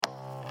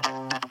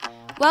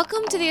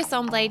Welcome to the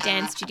Assemble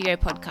Dance Studio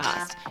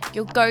podcast,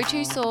 your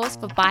go-to source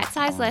for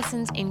bite-sized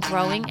lessons in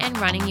growing and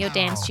running your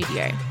dance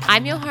studio.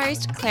 I'm your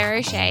host, Claire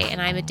O'Shea,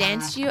 and I'm a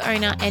dance studio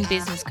owner and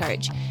business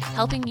coach,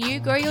 helping you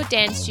grow your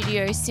dance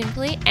studio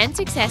simply and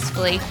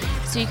successfully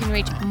so you can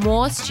reach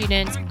more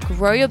students,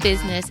 grow your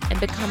business, and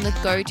become the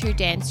go-to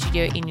dance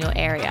studio in your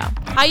area.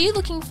 Are you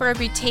looking for a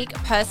boutique,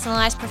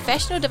 personalized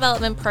professional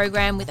development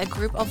program with a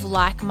group of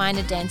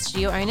like-minded dance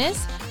studio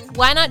owners?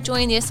 Why not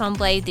join the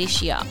Assemble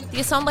this year? The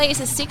Assemble is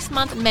a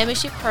 6-month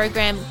membership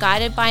program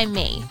guided by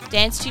me,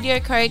 dance studio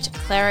coach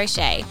Claire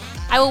O'Shea.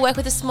 I will work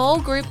with a small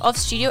group of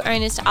studio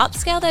owners to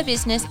upscale their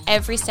business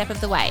every step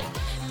of the way.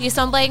 The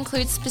Assemble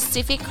includes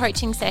specific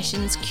coaching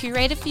sessions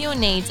curated for your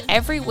needs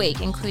every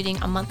week, including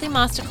a monthly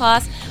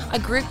masterclass, a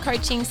group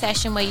coaching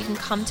session where you can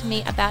come to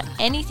me about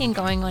anything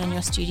going on in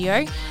your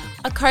studio,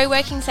 a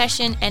co-working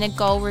session, and a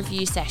goal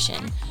review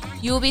session.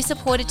 You will be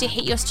supported to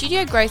hit your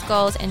studio growth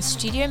goals and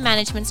studio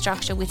management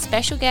structure with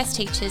special guest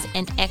teachers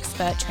and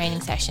expert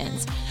training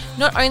sessions.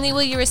 Not only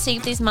will you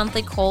receive these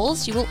monthly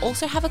calls, you will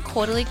also have a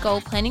quarterly goal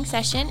planning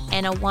session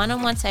and a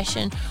one-on-one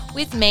session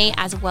with me,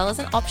 as well as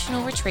an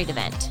optional retreat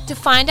event. To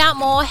find out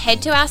more,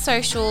 head to our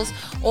socials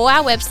or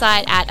our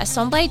website at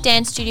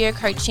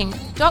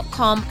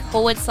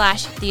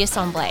assembledancestudiocoaching.com/the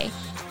Assemble.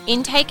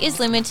 Intake is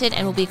limited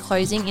and will be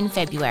closing in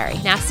February.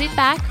 Now sit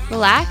back,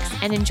 relax,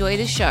 and enjoy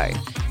the show.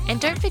 And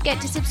don't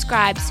forget to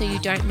subscribe so you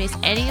don't miss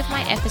any of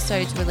my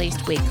episodes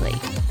released weekly.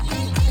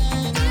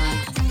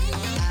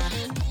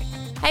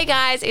 Hey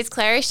guys, it's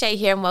Claire O'Shea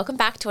here and welcome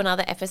back to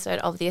another episode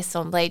of the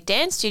Assemble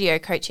Dance Studio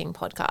Coaching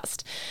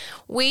Podcast.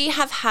 We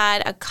have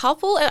had a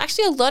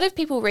lot of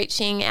people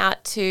reaching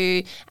out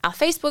to our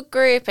Facebook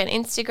group and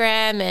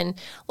Instagram and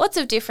lots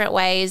of different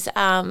ways,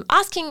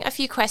 asking a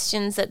few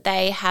questions that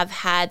they have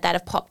had that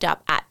have popped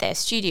up at their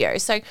studio.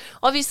 So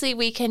obviously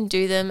we can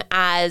do them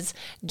as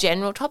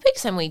general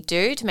topics, and we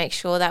do, to make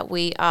sure that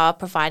we are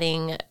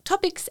providing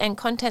topics and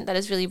content that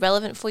is really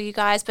relevant for you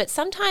guys. But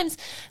sometimes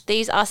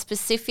these are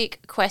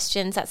specific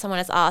questions that someone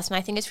has asked, and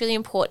I think it's really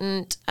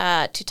important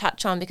to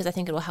touch on because I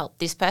think it will help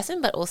this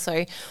person, but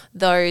also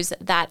those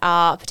that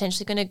are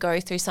potentially going to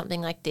go through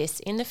something like this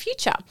in the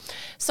future.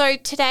 So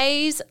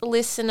today's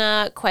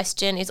listener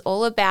question is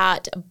all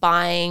about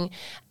buying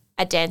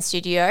a dance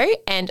studio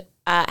and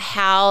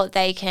how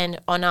they can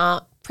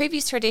honor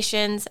previous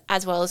traditions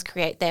as well as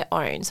create their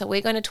own. So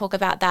we're going to talk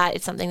about that.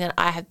 It's something that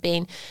I have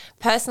been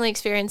personally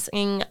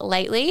experiencing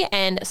lately,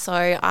 and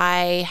so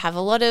I have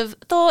a lot of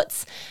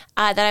thoughts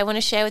that I want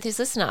to share with his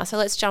listener. So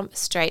let's jump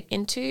straight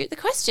into the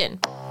question.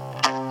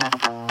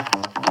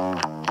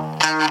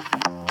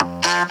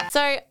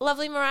 So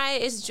lovely Mariah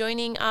is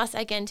joining us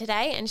again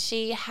today, and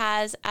she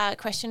has a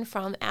question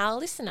from our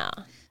listener.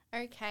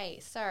 Okay,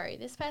 so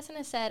this person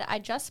has said, I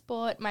just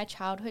bought my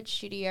childhood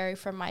studio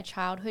from my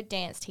childhood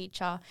dance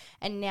teacher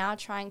and now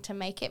trying to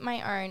make it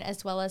my own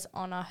as well as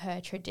honour her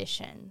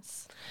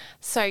traditions.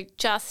 So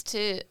just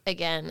to,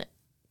 again,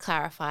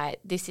 clarify,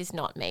 this is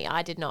not me.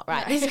 I did not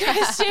write this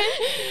question.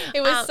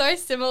 It was so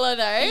similar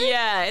though.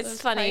 Yeah, it's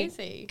funny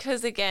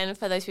because, again,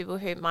 for those people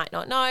who might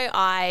not know,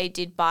 I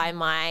did buy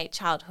my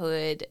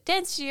childhood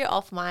dance studio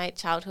off my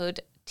childhood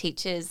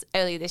teachers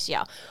earlier this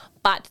year,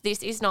 but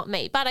this is not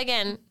me. But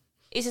again,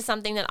 this is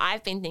something that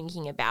I've been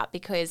thinking about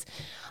because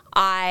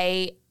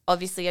I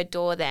obviously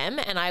adore them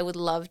and I would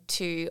love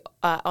to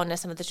honour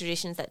some of the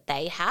traditions that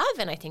they have,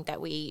 and I think that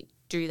we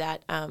do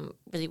that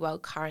really well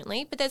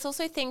currently. But there's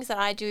also things that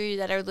I do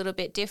that are a little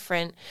bit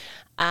different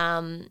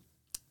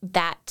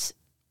that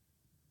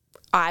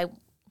I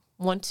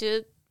want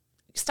to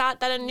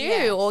start that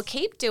anew or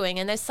keep doing.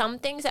 And there's some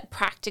things that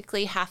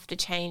practically have to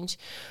change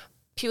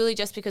purely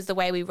just because the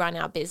way we run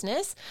our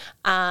business.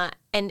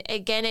 And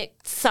again,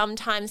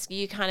 sometimes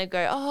you kind of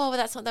go, oh, well,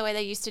 that's not the way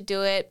they used to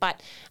do it.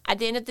 But at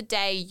the end of the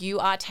day, you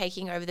are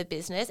taking over the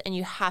business and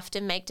you have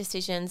to make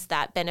decisions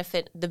that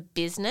benefit the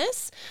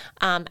business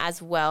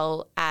as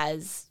well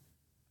as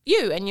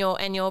you and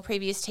your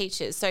previous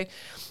teachers. So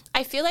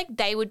I feel like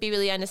they would be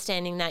really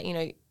understanding that, you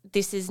know,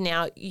 this is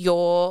now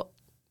your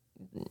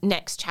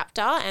next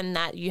chapter and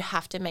that you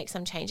have to make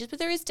some changes. But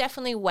there is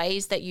definitely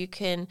ways that you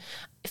can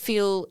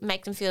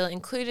make them feel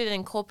included and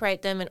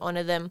incorporate them and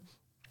honour them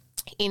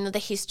in the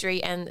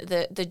history and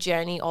the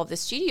journey of the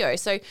studio.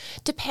 So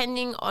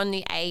depending on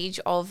the age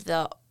of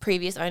the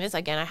previous owners,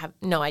 again, I have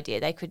no idea.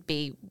 They could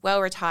be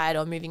well retired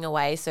or moving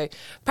away. So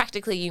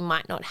practically you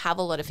might not have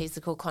a lot of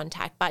physical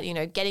contact, but, you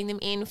know, getting them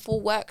in for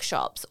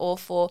workshops or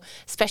for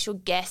special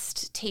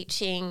guest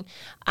teaching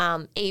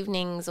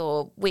evenings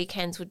or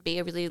weekends would be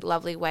a really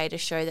lovely way to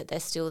show that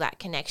there's still that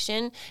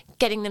connection.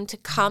 Getting them to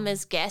come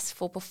as guests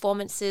for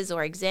performances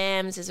or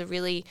exams is a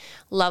really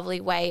lovely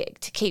way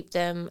to keep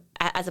them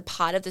as a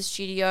part of the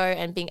studio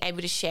and being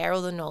able to share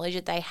all the knowledge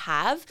that they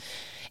have.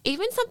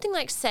 Even something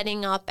like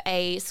setting up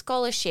a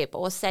scholarship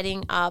or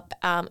setting up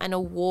an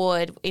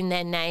award in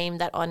their name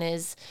that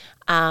honours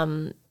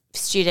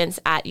students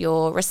at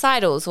your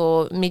recitals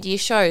or mid-year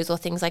shows or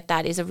things like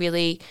that is a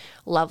really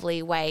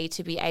lovely way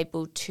to be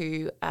able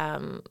to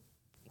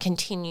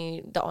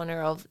continue the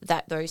honor of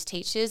those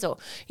teachers, or,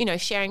 you know,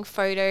 sharing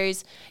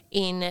photos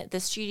in the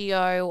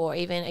studio, or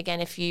even,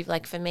 again, if you,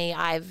 like for me,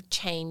 I've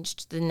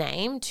changed the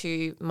name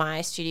to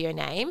my studio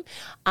name,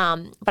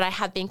 but I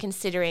have been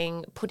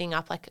considering putting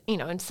up, like, you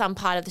know, in some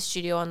part of the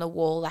studio on the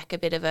wall, like a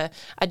bit of a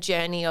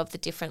journey of the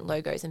different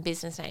logos and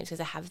business names, because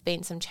there have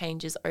been some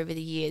changes over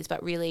the years,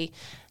 but really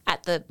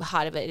at the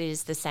heart of it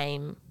is the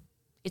same.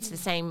 It's the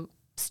same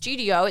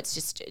studio, it's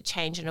just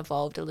changed and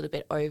evolved a little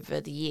bit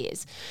over the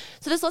years.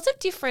 So there's lots of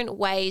different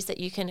ways that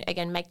you can,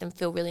 again, make them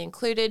feel really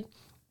included,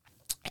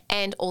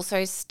 and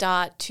also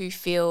start to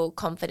feel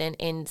confident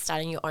in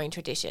starting your own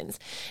traditions.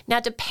 Now,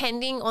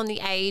 depending on the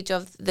age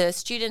of the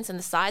students and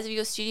the size of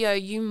your studio,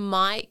 you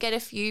might get a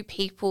few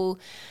people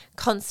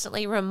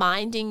constantly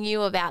reminding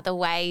you about the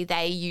way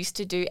they used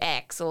to do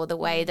X, or the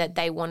way that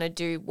they want to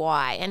do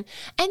Y. And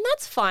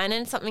that's fine,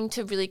 and something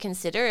to really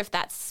consider if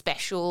that's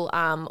special,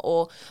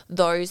 or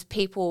those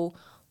people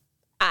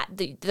at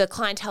the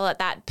clientele at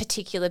that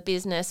particular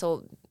business,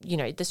 or, you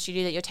know, the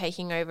studio that you're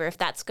taking over, if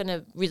that's going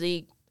to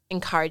really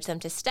encourage them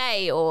to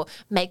stay or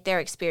make their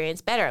experience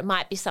better. It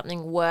might be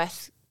something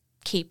worth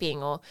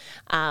keeping or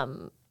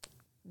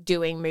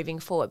doing moving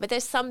forward. But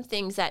there's some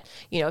things that,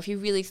 you know, if you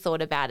really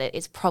thought about it,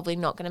 it's probably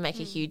not going to make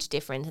a huge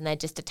difference, and they're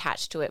just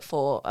attached to it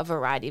for a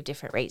variety of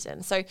different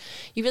reasons. So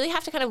you really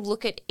have to kind of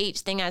look at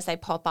each thing as they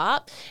pop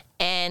up,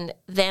 and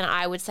then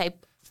I would say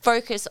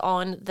focus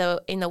on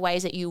in the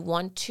ways that you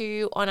want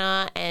to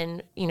honor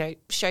and, you know,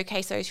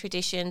 showcase those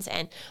traditions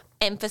and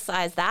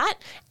emphasize that,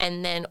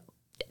 and then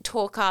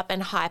talk up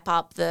and hype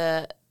up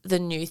the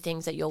new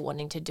things that you're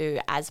wanting to do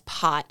as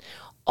part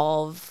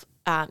of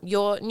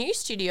your new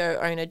studio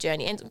owner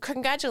journey. And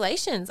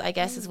congratulations, I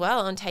guess, as well,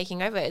 on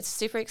taking over. It's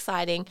super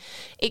exciting.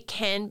 It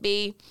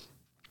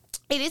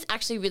is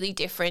actually really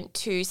different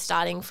to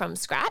starting from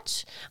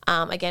scratch.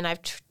 Again, I've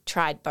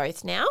tried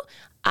both now.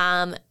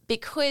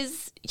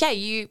 Because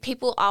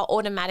people are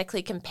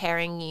automatically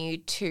comparing you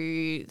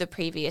to the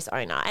previous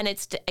owner, and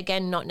it's,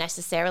 again, not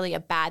necessarily a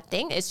bad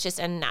thing. It's just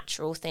a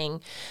natural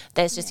thing.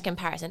 There's just a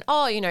comparison.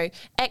 Oh, you know,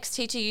 X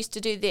teacher used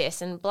to do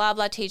this, and blah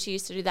blah teacher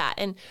used to do that,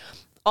 and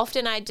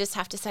often I just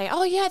have to say,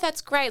 oh yeah, that's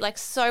great, like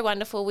so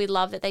wonderful, we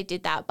love that they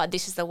did that, but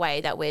this is the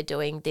way that we're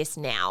doing this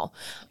now.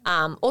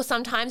 Or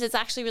sometimes it's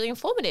actually really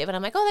informative, and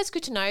I'm like, oh, that's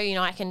good to know, you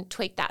know, I can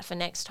tweak that for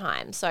next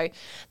time. So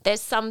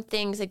there's some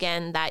things,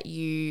 again, that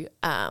you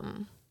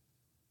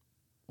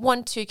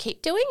want to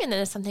keep doing, and then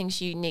there's some things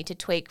you need to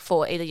tweak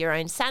for either your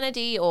own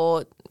sanity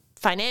or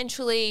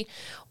financially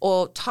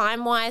or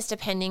time-wise,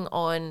 depending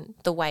on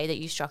the way that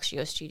you structure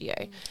your studio.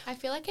 I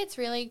feel like it's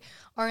really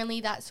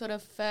only that sort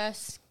of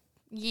first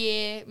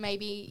year,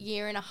 maybe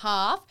year and a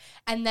half,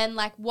 and then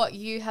like what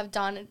you have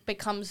done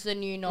becomes the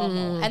new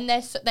normal, and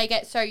they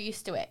get so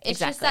used to it. It's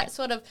just that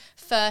sort of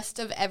first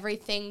of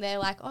everything. They're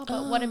like, oh,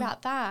 but what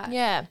about that?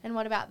 Yeah. And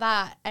what about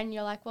that? And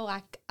you're like, well,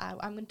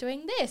 I'm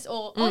doing this,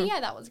 or oh yeah,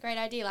 that was a great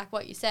idea, like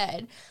what you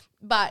said.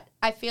 But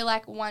I feel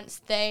like once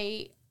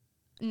they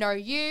know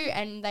you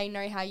and they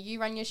know how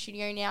you run your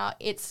studio now,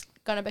 it's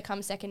going to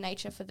become second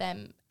nature for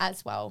them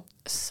as well.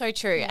 So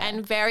true. Yeah.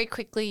 And very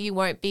quickly you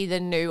won't be the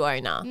new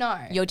owner. No.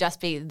 You'll just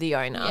be the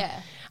owner.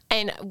 Yeah.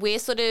 And we're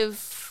sort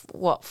of,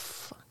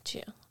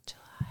 July,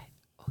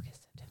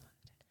 August,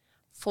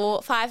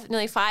 September,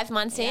 nearly 5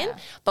 months in,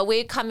 but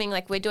we're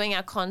doing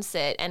our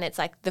concert, and it's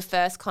like the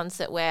first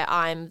concert where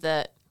I'm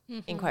the,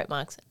 in quote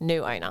marks,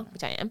 new owner,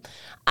 which I am.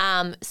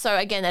 So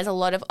again, there's a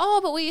lot of, oh,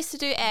 but we used to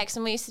do X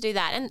and we used to do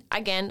that. And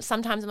again,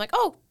 sometimes I'm like,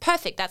 oh,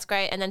 perfect, that's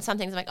great. And then some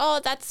things I'm like,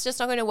 oh, that's just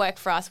not going to work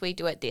for us. We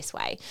do it this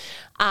way.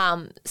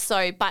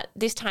 But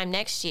this time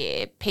next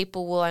year,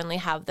 people will only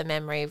have the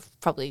memory of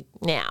probably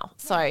now.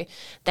 So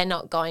they're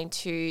not going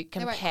to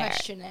compare. They won't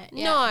question it.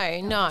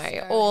 Yeah.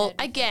 No. Or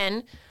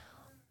again,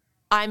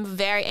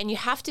 and you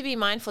have to be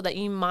mindful that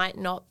you might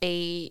not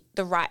be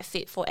the right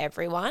fit for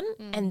everyone,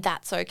 and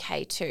that's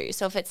okay too.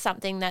 So if it's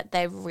something that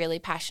they're really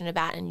passionate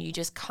about and you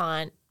just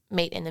can't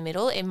meet in the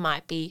middle, it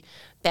might be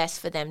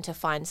best for them to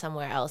find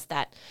somewhere else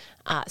that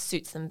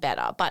suits them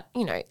better. But,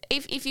 you know,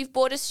 if you've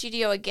bought a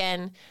studio,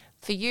 again,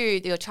 for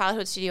you, your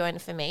childhood studio, and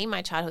for me,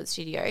 my childhood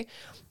studio,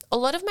 a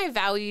lot of my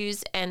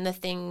values and the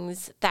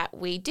things that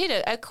we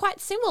did are quite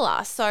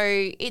similar.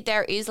 So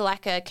there is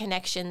like a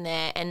connection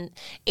there, and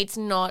it's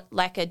not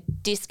like a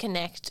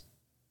disconnect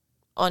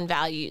on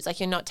values.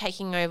 Like, you're not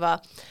taking over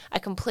a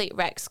complete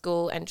rec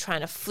school and trying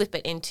to flip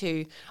it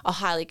into a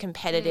highly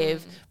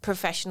competitive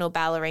professional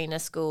ballerina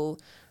school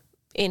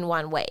in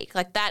 1 week.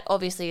 Like, that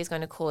obviously is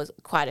going to cause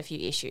quite a few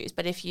issues.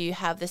 But if you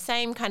have the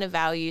same kind of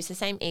values, the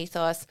same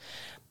ethos,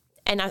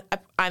 and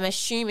I'm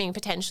assuming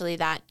potentially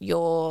that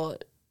your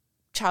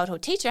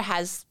childhood teacher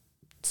has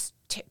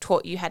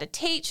taught you how to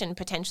teach, and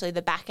potentially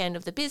the back end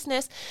of the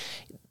business,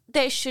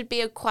 there should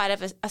be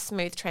quite a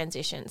smooth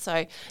transition.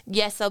 So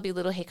yes, there'll be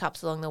little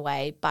hiccups along the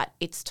way, but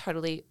it's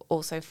totally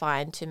also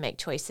fine to make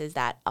choices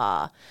that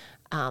are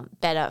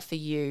better for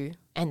you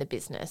and the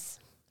business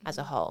as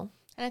a whole.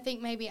 And I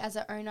think maybe as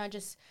an owner,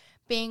 just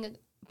being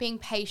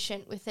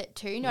patient with it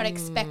too, not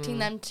expecting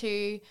them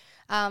to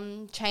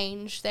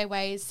change their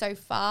ways so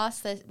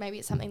fast that maybe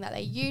it's something that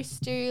they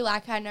used to.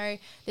 Like, I know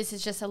this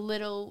is just a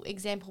little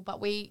example,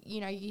 but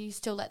you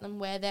still let them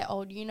wear their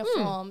old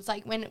uniforms.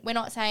 Like, when we're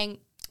not saying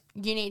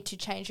you need to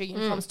change your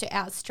uniforms to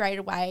out straight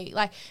away,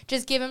 like,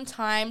 just give them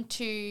time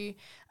to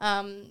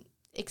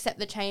accept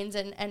the change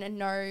and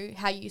know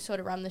how you sort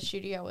of run the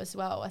studio as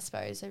well, I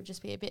suppose. So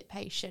just be a bit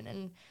patient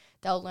and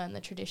they'll learn the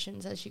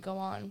traditions as you go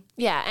on.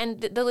 Yeah, and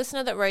the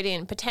listener that wrote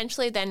in,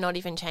 potentially they're not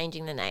even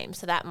changing the name,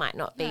 so that might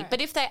not be. No. But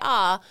if they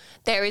are,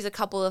 there is a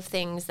couple of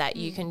things that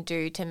you can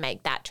do to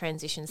make that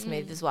transition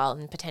smooth as well,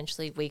 and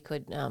potentially we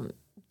could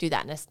do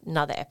that in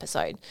another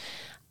episode.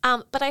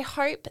 But I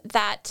hope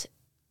that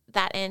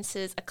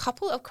answers a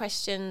couple of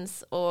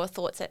questions or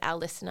thoughts that our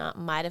listener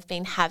might have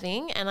been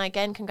having. And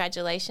again,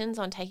 congratulations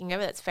on taking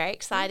over. That's very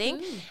exciting.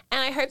 Mm-hmm. And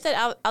I hope that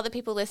our other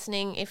people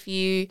listening, if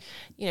you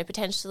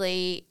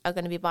potentially are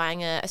going to be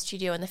buying a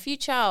studio in the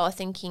future or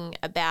thinking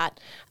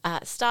about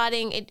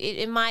starting,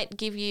 it might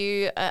give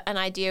you an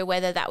idea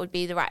whether that would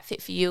be the right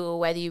fit for you or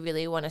whether you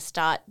really want to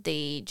start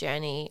the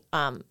journey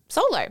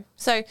solo.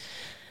 So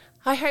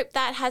I hope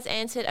that has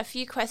answered a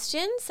few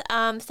questions.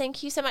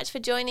 Thank you so much for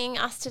joining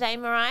us today,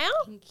 Mariah.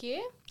 Thank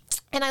you.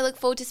 And I look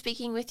forward to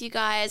speaking with you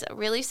guys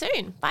really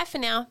soon. Bye for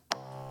now.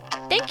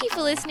 Thank you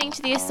for listening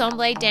to the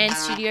Assemble Dance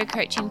Studio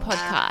Coaching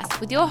Podcast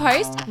with your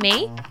host,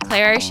 me,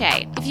 Claire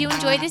O'Shea. If you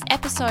enjoyed this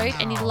episode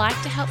and you'd like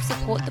to help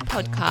support the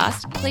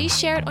podcast, please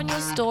share it on your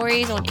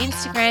stories on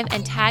Instagram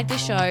and tag the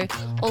show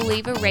or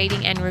leave a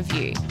rating and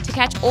review. To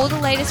catch all the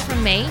latest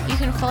from me, you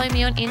can follow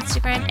me on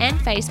Instagram and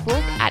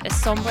Facebook at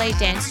Assemble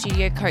Dance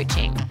Studio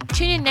Coaching.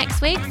 Tune in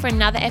next week for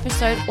another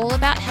episode all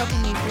about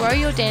helping you grow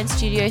your dance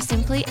studio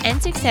simply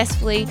and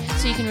successfully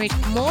so you can reach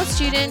more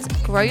students,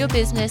 grow your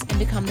business, and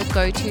become the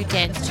go-to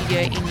dance studio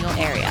in your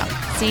area.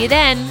 See you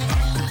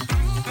then.